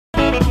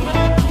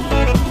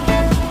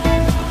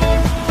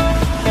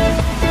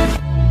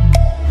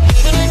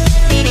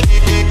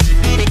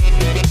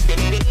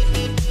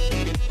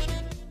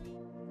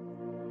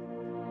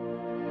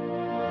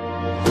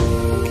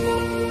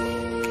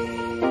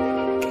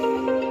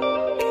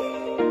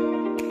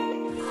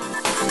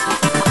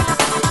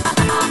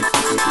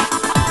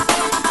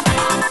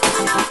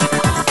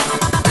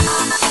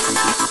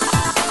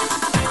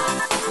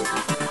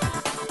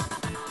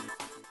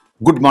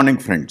Good morning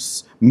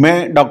friends,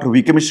 मैं doctor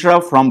VK Mishra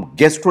from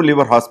gastro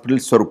liver hospital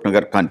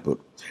Swaroopnagar Kanpur.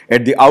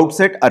 At the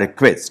outset a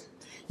request,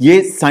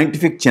 ये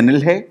scientific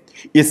channel है,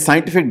 ये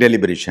scientific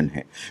deliberation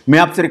है। मैं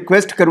आपसे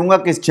रिक्वेस्ट करूंगा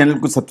कि इस चैनल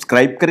को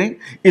सब्सक्राइब करें,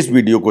 इस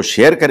वीडियो को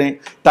शेयर करें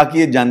ताकि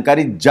ये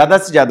जानकारी ज़्यादा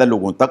से ज़्यादा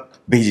लोगों तक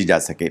भेजी जा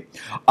सके।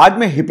 आज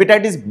मैं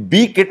हेपेटाइटिस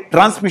बी के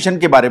ट्रांसमिशन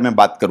के बारे में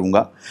बात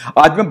करूंगा।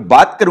 आज मैं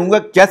बात करूंगा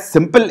क्या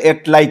simple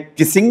act like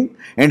kissing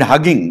and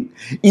hugging,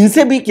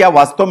 इनसे भी क्या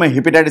वास्तव में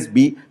हेपेटाइटिस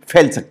बी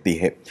फैल सकती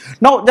है।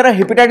 नाउ जरा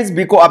हेपेटाइटिस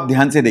बी को आप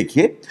ध्यान से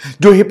देखिए।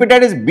 जो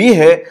हेपेटाइटिस बी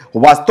है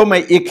वास्तव में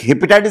एक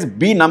हेपेटाइटिस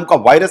बी नाम का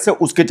वायरस है,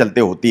 उसके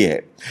चलते होती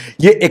है।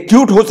 ये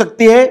एक्यूट हो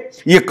सकती है,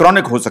 ये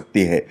क्रॉनिक हो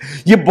सकती है।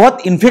 ये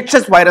बहुत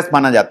इन्फेक्शियस वायरस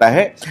माना जाता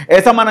है।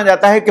 ऐसा माना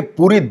जाता है कि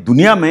पूरी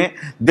दुनिया में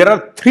देयर आर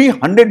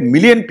 300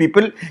 मिलियन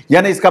पीपल,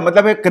 यानी इसका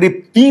मतलब है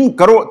करीब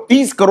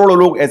 30 करोड़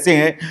लोग ऐसे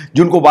हैं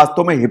जिनको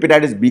वास्तव में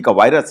हेपेटाइटिस बी का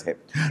वायरस है।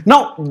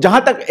 नाउ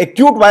जहां तक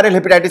एक्यूट वायरल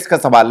हेपेटाइटिस का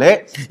सवाल है,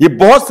 ये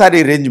बहुत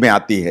सारी रेंज में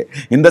आती है।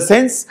 इन द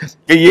सेंस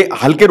कि ये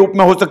हल्के रूप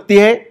में हो सकती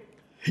है,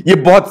 ये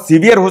बहुत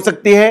सीवियर हो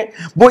सकती है,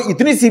 वो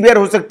इतनी सीवियर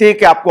हो सकती है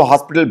कि आपको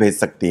हॉस्पिटल भेज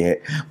सकती है।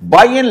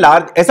 बाय एंड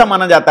लार्ज ऐसा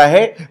माना जाता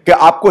है कि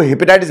आपको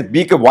हेपेटाइटिस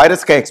बी के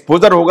वायरस का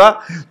एक्सपोजर होगा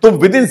तो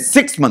विद इन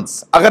 6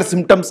 मंथ्स अगर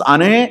सिम्टम्स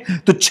आने हैं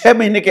तो 6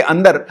 महीने के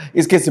अंदर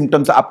इसके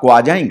सिम्टम्स आपको आ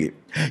जाएंगे।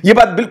 ये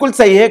बात बिल्कुल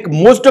सही है कि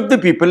मोस्ट ऑफ द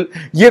पीपल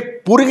ये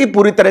पूरी की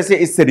पूरी तरह से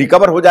इससे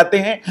रिकवर हो जाते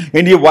हैं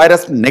एंड ये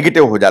वायरस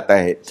नेगेटिव हो जाता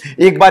है।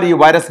 एक बार ये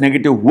वायरस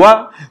नेगेटिव हुआ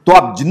तो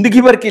आप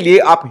जिंदगी भर के लिए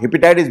आप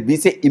हेपेटाइटिस बी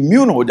से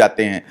इम्यून हो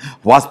जाते हैं।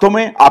 वास्तव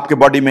में आपके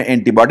बॉडी में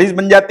एंटीबॉडीज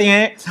बन जाती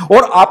हैं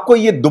और आपको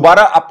ये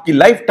दोबारा आपकी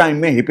लाइफ टाइम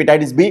में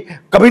हेपेटाइटिस बी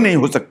कभी नहीं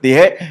हो सकती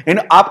है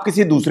एंड आप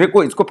किसी दूसरे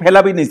को इसको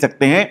फैला भी नहीं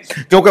सकते हैं,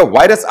 क्योंकि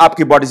वायरस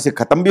आपकी बॉडी से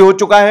खत्म भी हो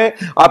चुका है,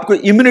 आपको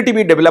इम्यूनिटी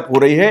भी डेवलप हो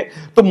रही है।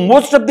 तो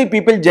मोस्ट ऑफ द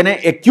पीपल जिन्हें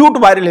एक्यूट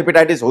वायरल हेपेटाइटिस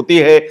होती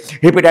है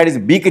हेपेटाइटिस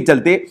बी के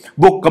चलते,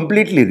 वो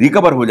कंप्लीटली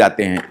रिकवर हो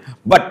जाते हैं।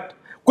 बट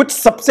कुछ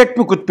सबसेट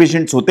में कुछ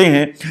पेशेंट्स होते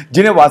हैं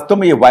जिन्हें वास्तव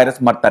में ये वायरस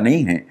मरता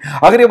नहीं है।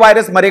 अगर ये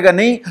वायरस मरेगा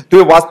नहीं तो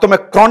ये वास्तव में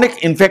क्रॉनिक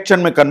इंफेक्शन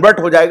में कन्वर्ट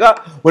हो जाएगा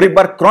और एक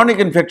बार क्रॉनिक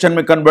इंफेक्शन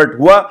में कन्वर्ट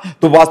हुआ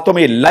तो वास्तव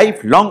में ये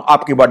लाइफ लॉन्ग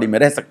आपकी बॉडी में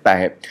रह सकता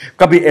है।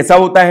 कभी ऐसा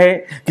होता है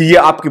कि ये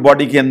आपकी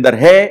बॉडी के अंदर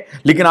है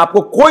लेकिन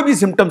आपको कोई भी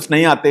सिम्टम्स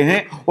नहीं आते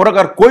हैं, और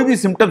अगर कोई भी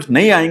सिम्टम्स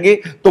नहीं आएंगे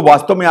तो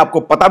वास्तव में आपको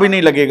पता भी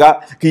नहीं लगेगा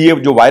कि ये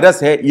जो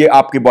वायरस है ये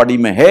आपकी बॉडी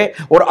में है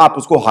और आप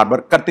उसको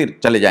हार्बर करते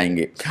चले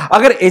जाएंगे।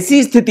 अगर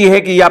ऐसी स्थिति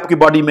है कि ये आपकी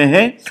बॉडी में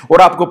है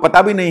और आपको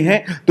पता भी नहीं है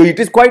तो इट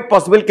इज क्वाइट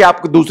पॉसिबल कि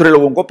आप दूसरे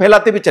लोगों को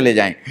फैलाते भी चले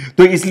जाएं।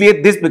 तो इसलिए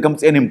this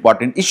becomes an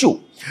important issue.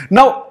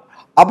 Now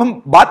अब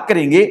हम बात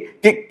करेंगे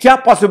कि क्या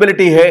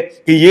पॉसिबिलिटी है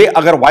कि ये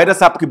अगर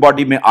वायरस आपकी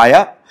बॉडी में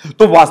आया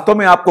तो वास्तव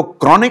में आपको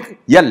क्रॉनिक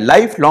या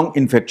लाइफ लॉन्ग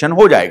इंफेक्शन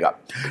हो जाएगा।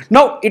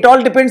 Now it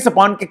all depends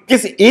upon कि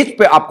किस एज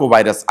पे आपको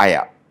वायरस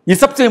आया। ये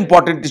सबसे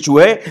इंपॉर्टेंट इशू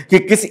है कि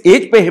किस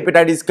एज पे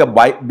हेपेटाइटिस का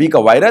बी का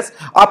वायरस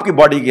आपकी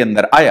बॉडी के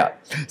अंदर आया।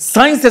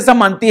 साइंस ऐसा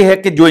मानती है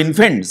कि जो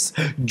इन्फेंट्स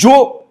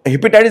जो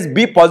हेपेटाइटिस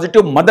बी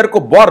पॉजिटिव मदर को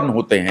बॉर्न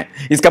होते हैं,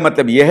 इसका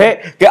मतलब यह है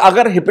कि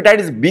अगर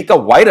हेपेटाइटिस बी का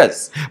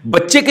वायरस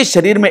बच्चे के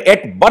शरीर में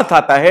एट बर्थ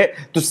आता है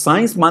तो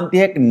साइंस मानती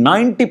है कि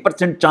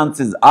 90%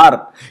 चांसेस आर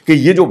कि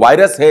ये जो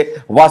वायरस है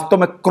वास्तव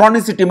में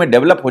क्रॉनिसिटी में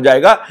डेवलप हो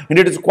जाएगा and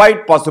it is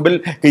quite possible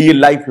कि ये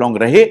लाइफ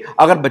लॉन्ग रहे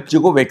अगर बच्चे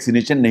को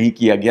वैक्सीनेशन नहीं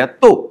किया गया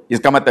तो।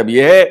 इसका मतलब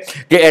यह है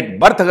कि एट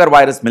बर्थ अगर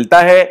वायरस मिलता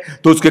है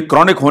तो उसके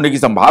क्रॉनिक होने की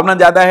संभावना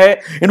ज्यादा है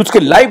एंड उसके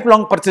लाइफ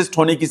लॉन्ग परसिस्ट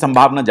होने की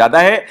संभावना ज्यादा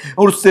है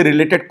और उससे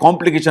रिलेटेड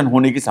कॉम्प्लिकेशन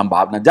होने की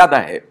संभावना ज्यादा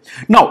है।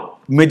 Now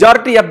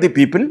majority of the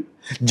people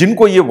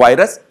जिनको ये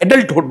वायरस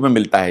एडल्टहुड में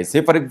मिलता है,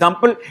 से for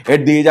example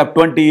at the age of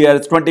 20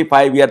 years,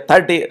 25 year,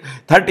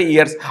 30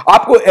 years,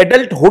 आपको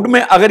एडल्टहुड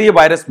में अगर ये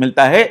वायरस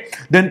मिलता है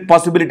देन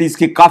पॉसिबिलिटीज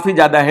की काफी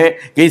ज्यादा है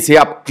कि इसे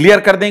आप क्लियर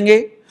कर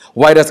देंगे,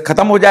 वायरस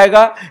खत्म हो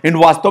जाएगा इन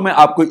वास्तव में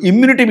आपको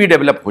इम्यूनिटी भी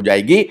डेवलप हो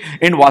जाएगी,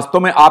 इन वास्तव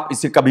में आप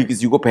इसे कभी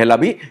किसी को फैला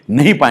भी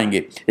नहीं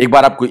पाएंगे। एक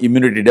बार आपको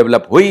इम्यूनिटी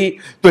डेवलप हुई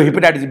तो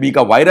हेपेटाइटिस बी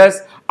का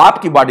वायरस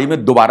आपकी बॉडी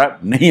में दोबारा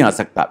नहीं आ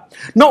सकता।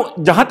 नो,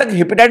 जहां तक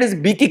हेपेटाइटिस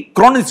बी की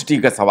क्रॉनिसिटी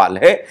का सवाल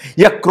है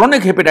या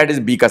क्रॉनिक हेपेटाइटिस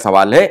बी का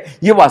सवाल है,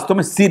 यह वास्तव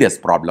में सीरियस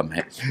प्रॉब्लम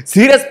है।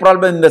 Serious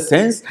problem in the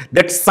sense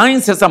that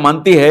science ऐसा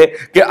मानती है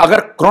कि अगर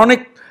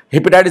क्रॉनिक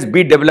हेपेटाइटिस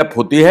बी डेवलप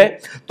होती है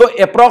तो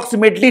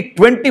अप्रॉक्सीमेटली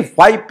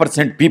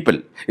 25% पीपल,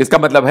 इसका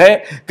मतलब है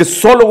कि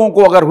 100 लोगों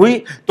को अगर हुई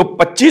तो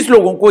 25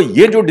 लोगों को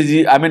ये जो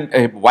डिजीज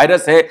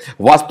वायरस है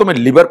वास्तव में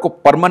लिवर को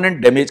परमानेंट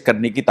डैमेज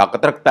करने की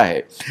ताकत रखता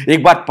है।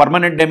 एक बार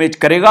परमानेंट डैमेज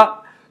करेगा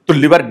तो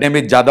लिवर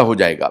डैमेज ज्यादा हो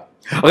जाएगा।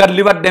 अगर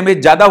लिवर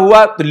डैमेज ज्यादा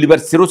हुआ तो लिवर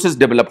सिरोसिस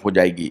डेवलप हो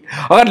जाएगी।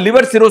 अगर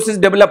लिवर सिरोसिस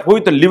डेवलप हुई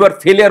तो लिवर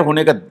फेलियर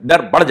होने का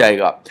दर बढ़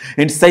जाएगा।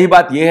 इन सही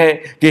बात यह है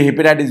कि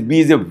hepatitis B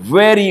is a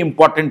very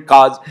important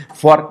cause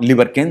for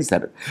liver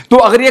cancer. तो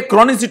अगर ये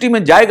क्रॉनिसिटी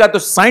में जाएगा तो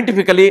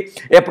scientifically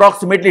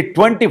approximately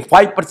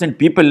 25%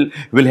 people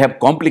will have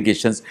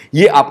complications.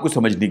 ये आपको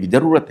समझने की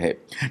जरूरत है।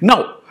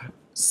 नाउ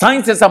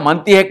साइंस ऐसा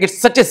मानती है कि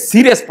सच a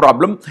serious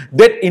problem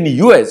that in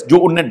US जो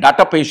उन्होंने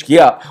डाटा पेश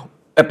किया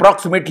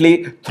approximately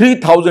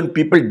 3000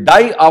 people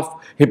die of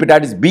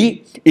hepatitis be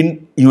in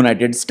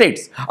United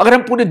states. अगर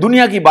हम पूरी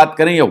दुनिया की बात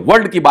करें या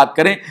वर्ल्ड की बात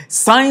करें,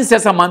 साइंस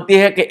ऐसा मानती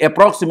है कि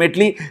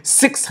अप्रोक्सीमेटली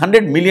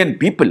 600 मिलियन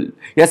पीपल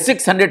या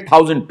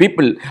 600,000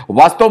 पीपल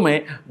वास्तव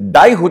में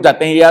डाई हो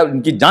जाते हैं या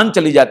उनकी जान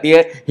चली जाती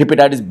है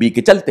हेपेटाइटिस बी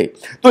के चलते।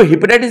 तो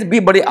हेपेटाइटिस बी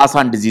बड़ी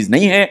आसान डिजीज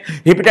नहीं है,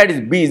 hepatitis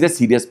B is a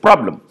serious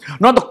problem.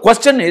 Now the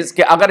question is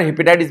कि अगर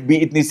हेपेटाइटिस बी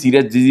इतनी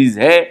सीरियस डिजीज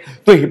है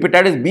तो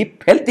हेपेटाइटिस बी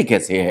फैलती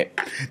कैसे है?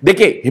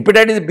 देखिए,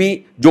 हेपेटाइटिस बी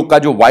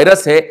जो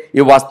वायरस है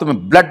ये वास्तव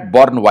में ब्लड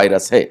बॉर्न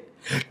वायरस है।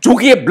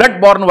 चूंकि ये ब्लड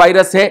बॉर्न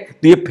वायरस है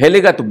तो ये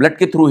फैलेगा तो ब्लड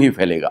के थ्रू ही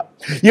फैलेगा।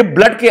 ये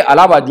ब्लड के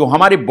अलावा जो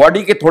हमारी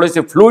बॉडी के थोड़े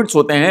से फ्लूइड्स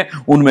होते हैं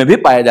उनमें भी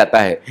पाया जाता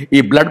है।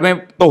 ये ब्लड में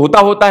तो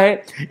होता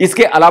है,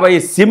 इसके अलावा ये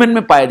सीमेन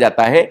में पाया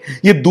जाता है,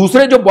 ये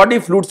दूसरे जो बॉडी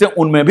फ्लूइड्स हैं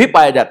उनमें भी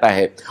पाया जाता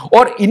है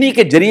और इन्हीं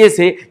के जरिए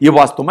से ये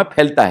वास्तव में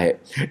फैलता है।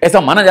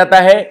 ऐसा माना जाता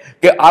है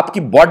कि आपकी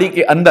बॉडी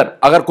के अंदर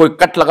अगर कोई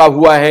कट लगा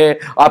हुआ है,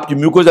 आपकी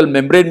म्यूकोजल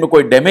मेम्ब्रेन में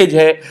कोई डैमेज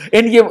है,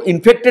 ये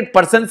इन्फेक्टेड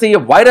पर्सन से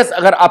ये वायरस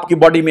अगर आपकी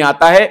बॉडी में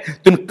आता है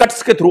तो इन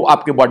कट्स के थ्रू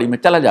आपके बॉडी में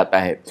चला जाता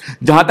है।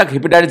 जहां तक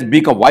हेपेटाइटिस बी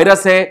का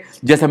वायरस है,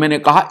 जैसा मैंने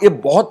कहा, ये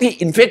बहुत ही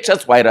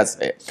इन्फेक्शियस वायरस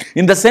है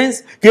इन द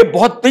सेंस कि ये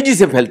बहुत तेजी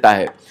से फैलता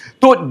है।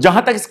 तो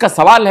जहां तक इसका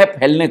सवाल है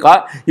फैलने का,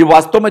 ये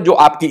वास्तव में जो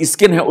आपकी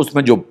स्किन है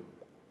उसमें जो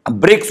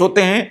ब्रेक्स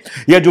होते हैं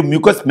या जो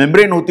म्यूकस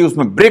मेम्ब्रेन होती है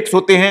उसमें ब्रेक्स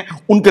होते हैं,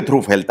 उनके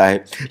थ्रू फैलता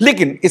है।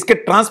 लेकिन इसके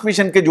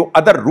ट्रांसमिशन के जो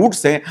अदर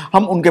रूट्स हैं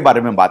हम उनके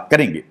बारे में बात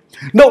करेंगे।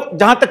 नो,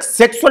 जहां तक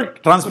सेक्सुअल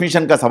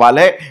ट्रांसमिशन का सवाल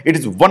है, it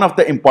is one of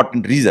the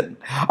important reason.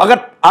 अगर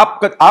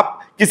आप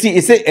किसी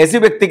ऐसे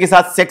व्यक्ति के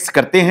साथ सेक्स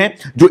करते हैं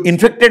जो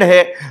इन्फेक्टेड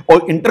है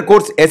और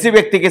इंटरकोर्स ऐसे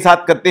व्यक्ति के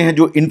साथ करते हैं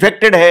जो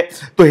इन्फेक्टेड है,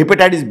 तो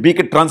हेपेटाइटिस बी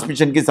के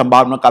ट्रांसमिशन की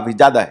संभावना काफी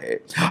ज्यादा है।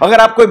 अगर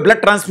आप कोई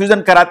ब्लड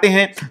ट्रांसफ्यूजन कराते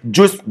हैं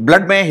जो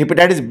ब्लड में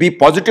हेपेटाइटिस बी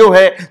पॉजिटिव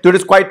है तो इट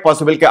इज क्वाइट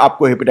पॉसिबल कि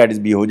आपको हेपेटाइटिस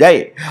बी हो जाए।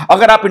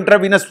 अगर आप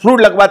इंट्रावीनस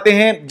फ्लूइड लगवाते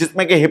हैं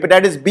जिसमें कि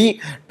हेपेटाइटिस बी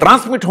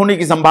ट्रांसमिट होने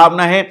की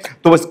संभावना है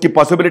तो इसकी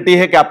पॉसिबिलिटी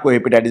है कि आपको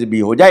हेपेटाइटिस बी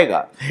हो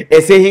जाएगा।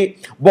 ऐसे ही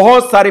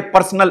बहुत सारे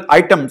पर्सनल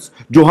आइटम्स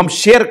जो हम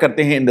शेयर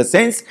करते हैं इन द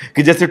सेंस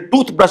कि जैसे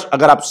टूथब्रश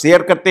अगर आप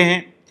शेयर करते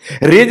हैं,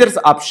 रेजर्स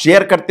आप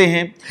शेयर करते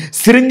हैं,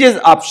 सिरिंजेस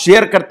आप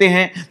शेयर करते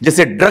हैं,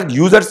 जैसे ड्रग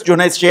यूजर्स जो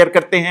है शेयर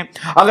करते हैं,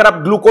 अगर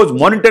आप ग्लूकोज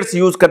मॉनिटर्स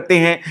यूज करते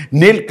हैं,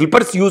 नेल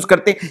क्लिपर्स यूज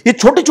करते हैं, ये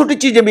छोटी छोटी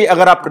चीजें भी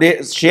अगर आप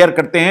शेयर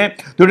करते हैं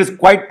तो इट इज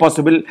क्वाइट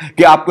पॉसिबल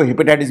कि आपको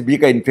हेपेटाइटिस बी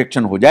का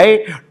इंफेक्शन हो जाए,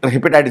 तो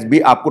हेपेटाइटिस बी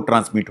आपको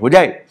ट्रांसमिट हो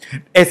जाए।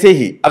 ऐसे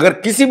ही अगर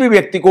किसी भी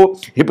व्यक्ति को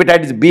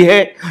हेपेटाइटिस बी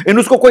है, इन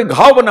उसको कोई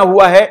घाव बना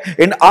हुआ है,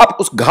 इन आप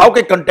उस घाव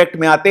के कांटेक्ट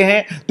में आते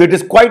हैं तो इट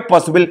इज क्वाइट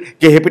पॉसिबल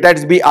कि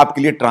हेपेटाइटिस बी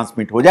आपके लिए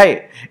ट्रांसमिट हो जाए।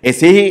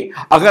 ऐसे ही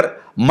अगर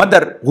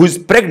mother who is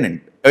pregnant,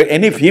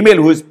 any female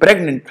who is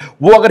pregnant,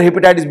 वो अगर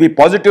हेपेटाइटिस बी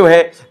पॉजिटिव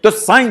है तो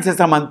साइंस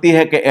ऐसा मानती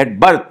है कि at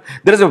birth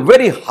there is a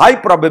very high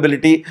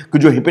probability कि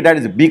जो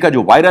हेपेटाइटिस बी का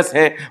जो वायरस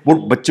है वो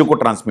बच्चे को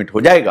ट्रांसमिट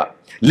हो जाएगा।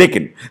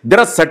 लेकिन देयर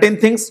आर सर्टेन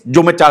थिंग्स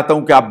जो मैं चाहता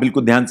हूं कि आप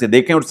बिल्कुल ध्यान से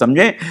देखें और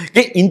समझें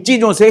कि इन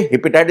चीजों से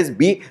हेपेटाइटिस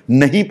बी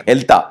नहीं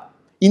फैलता।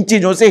 इन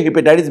चीजों से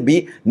हेपेटाइटिस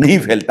बी नहीं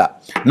फैलता।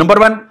 नंबर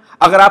 1,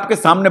 अगर आपके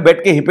सामने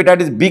बैठ के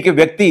हेपेटाइटिस बी के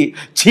व्यक्ति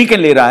छींके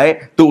ले रहा है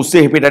तो उससे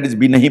हेपेटाइटिस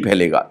बी नहीं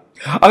फैलेगा।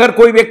 अगर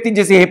कोई व्यक्ति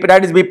जैसे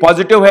हेपेटाइटिस बी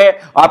पॉजिटिव है,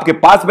 आपके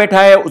पास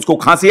बैठा है, उसको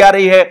खांसी आ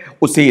रही है,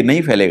 उससे ये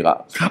नहीं फैलेगा।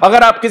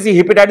 अगर आप किसी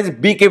हेपेटाइटिस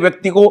बी के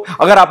व्यक्ति को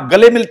अगर आप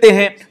गले मिलते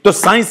हैं तो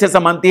साइंस ऐसा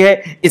मानती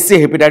है इससे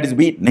हेपेटाइटिस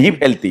बी नहीं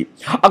फैलती।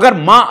 अगर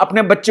मां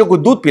अपने बच्चे को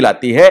दूध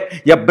पिलाती है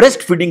या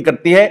ब्रेस्ट फीडिंग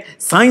करती है,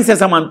 साइंस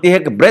ऐसा मानती है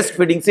कि ब्रेस्ट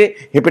फीडिंग से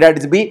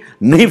हेपेटाइटिस बी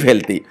नहीं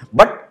फैलती।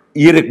 बट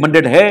ये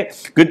रिकमेंडेड है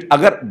कि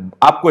अगर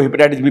आपको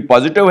हेपेटाइटिस बी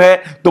पॉजिटिव है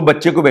तो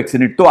बच्चे को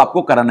वैक्सीनेट तो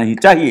आपको कराना ही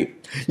चाहिए।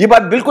 ये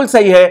बात बिल्कुल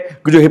सही है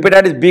कि जो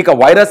हेपेटाइटिस बी का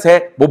वायरस है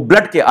वो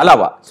ब्लड के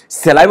अलावा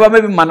सलाइवा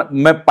में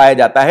भी पाया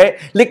जाता है,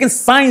 लेकिन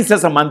साइंस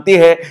ऐसा मानती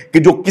है कि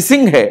जो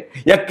किसिंग है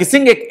या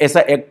किसिंग एक ऐसा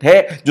एक्ट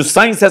है जो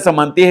साइंस ऐसा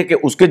मानती है कि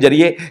उसके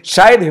जरिए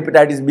शायद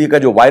हेपेटाइटिस बी का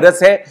जो वायरस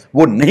है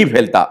वो नहीं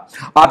फैलता।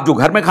 आप जो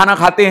घर में खाना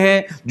खाते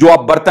हैं, जो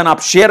आप बर्तन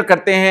आप शेयर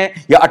करते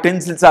हैं या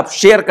अटेंसिल्स आप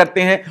शेयर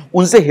करते हैं,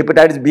 उनसे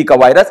हेपेटाइटिस बी का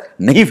वायरस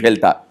नहीं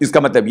फैलता।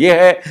 इसका मतलब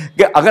यह है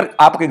कि अगर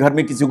आपके घर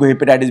में किसी को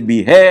हेपेटाइटिस बी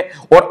है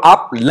और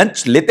आप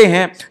लंच लेते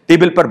हैं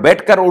टेबल पर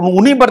बैठकर और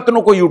उन्हीं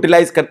बर्तनों को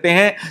यूटिलाइज करते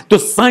हैं तो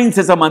साइंस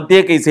ऐसा मानती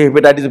है कि इसे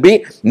हेपेटाइटिस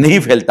बी नहीं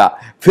फैलता।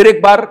 फिर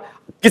एक बार,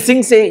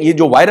 किसिंग से ये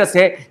जो वायरस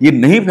है ये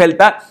नहीं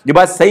फैलता। ये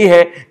बात सही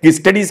है कि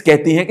स्टडीज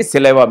कहती हैं कि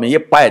सलाइवा में ये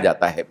पाया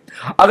जाता है।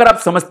 अगर आप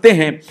समझते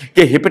हैं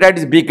कि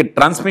हेपेटाइटिस बी के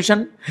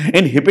ट्रांसमिशन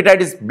इन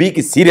हेपेटाइटिस बी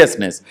की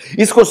सीरियसनेस,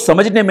 इसको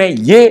समझने में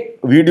ये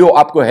वीडियो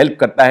आपको हेल्प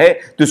करता है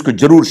तो इसको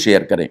जरूर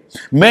शेयर करें।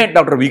 मैं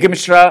डॉक्टर वी के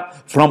Mishra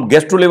from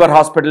gastro liver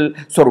hospital,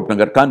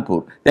 Swaroopnagar,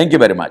 Kanpur. Thank you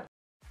very much.